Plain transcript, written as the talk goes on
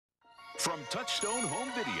From Touchstone Home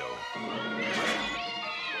Video.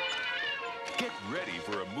 Get ready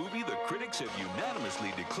for a movie the critics have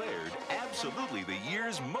unanimously declared absolutely the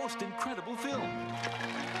year's most incredible film.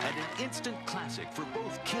 And an instant classic for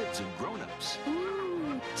both kids and grown-ups.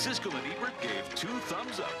 Siskel and Ebert gave 2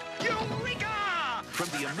 thumbs up. Eureka! From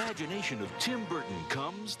the imagination of Tim Burton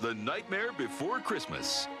comes The Nightmare Before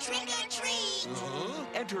Christmas. Trick or treat!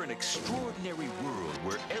 Enter an extraordinary world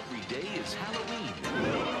where every day is Halloween.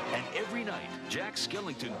 And every night, Jack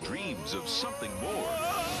Skellington dreams of something more.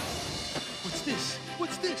 What's this?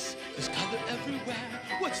 What's this? There's color everywhere.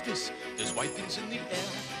 What's this? There's white things in the air.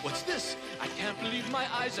 What's this? I can't believe my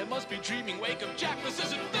eyes. I must be dreaming. Wake up, Jack. This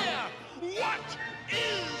isn't fair. What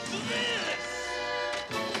is this?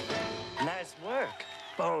 Nice work,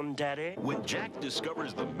 Bone Daddy. When Jack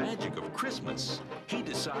discovers the magic of Christmas, he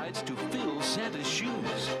decides to fill Santa's shoes.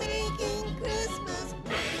 Making Christmas. To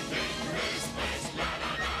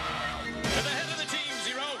the head of the team,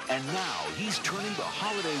 Zero. And now he's turning the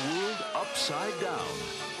holiday world upside down.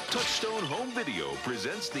 Touchstone Home Video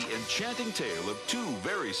presents the enchanting tale of 2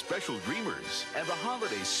 very special dreamers and the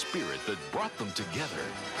holiday spirit that brought them together.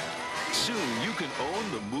 Soon you can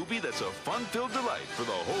own the movie that's a fun-filled delight for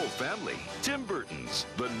the whole family. Tim Burton's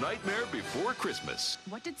The Nightmare Before Christmas.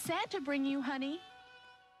 What did Santa bring you, honey?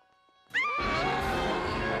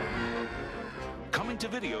 Coming to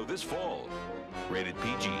video this fall. Rated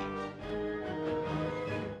PG.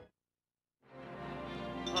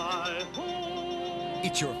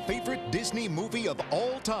 It's your favorite Disney movie of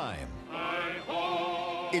all time.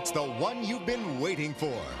 It's the one you've been waiting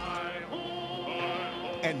for.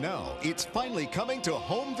 And now, it's finally coming to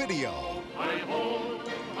home video.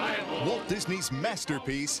 Walt Disney's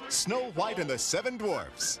masterpiece, Snow White and the 7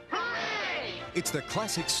 Dwarfs. Hooray! It's the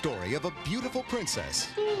classic story of a beautiful princess.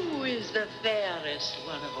 Who is the fairest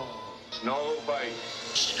one of all? Snow White.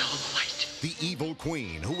 Snow White. The evil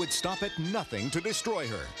queen who would stop at nothing to destroy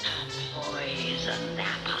her. Poison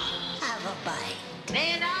apple. Have a bite.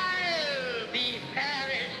 Then I'll be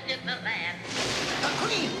fairest in the land. The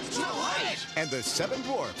Queen, Snow White! And the 7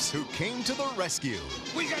 Dwarfs who came to the rescue.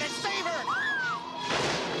 We gotta save her!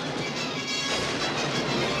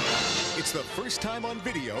 It's the first time on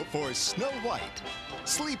video for Snow White.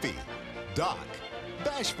 Sleepy, Doc,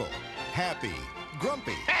 Bashful, Happy,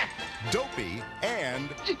 Grumpy, Dopey, and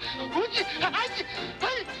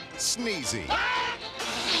Sneezy.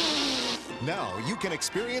 Now you can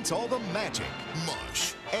experience all the magic,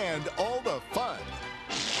 mush, and all the fun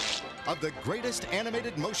of the greatest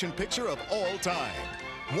animated motion picture of all time.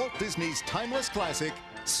 Walt Disney's timeless classic,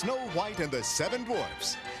 Snow White and the 7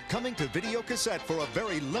 Dwarfs. Coming to video cassette for a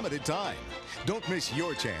very limited time. Don't miss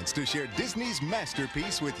your chance to share Disney's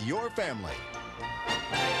masterpiece with your family.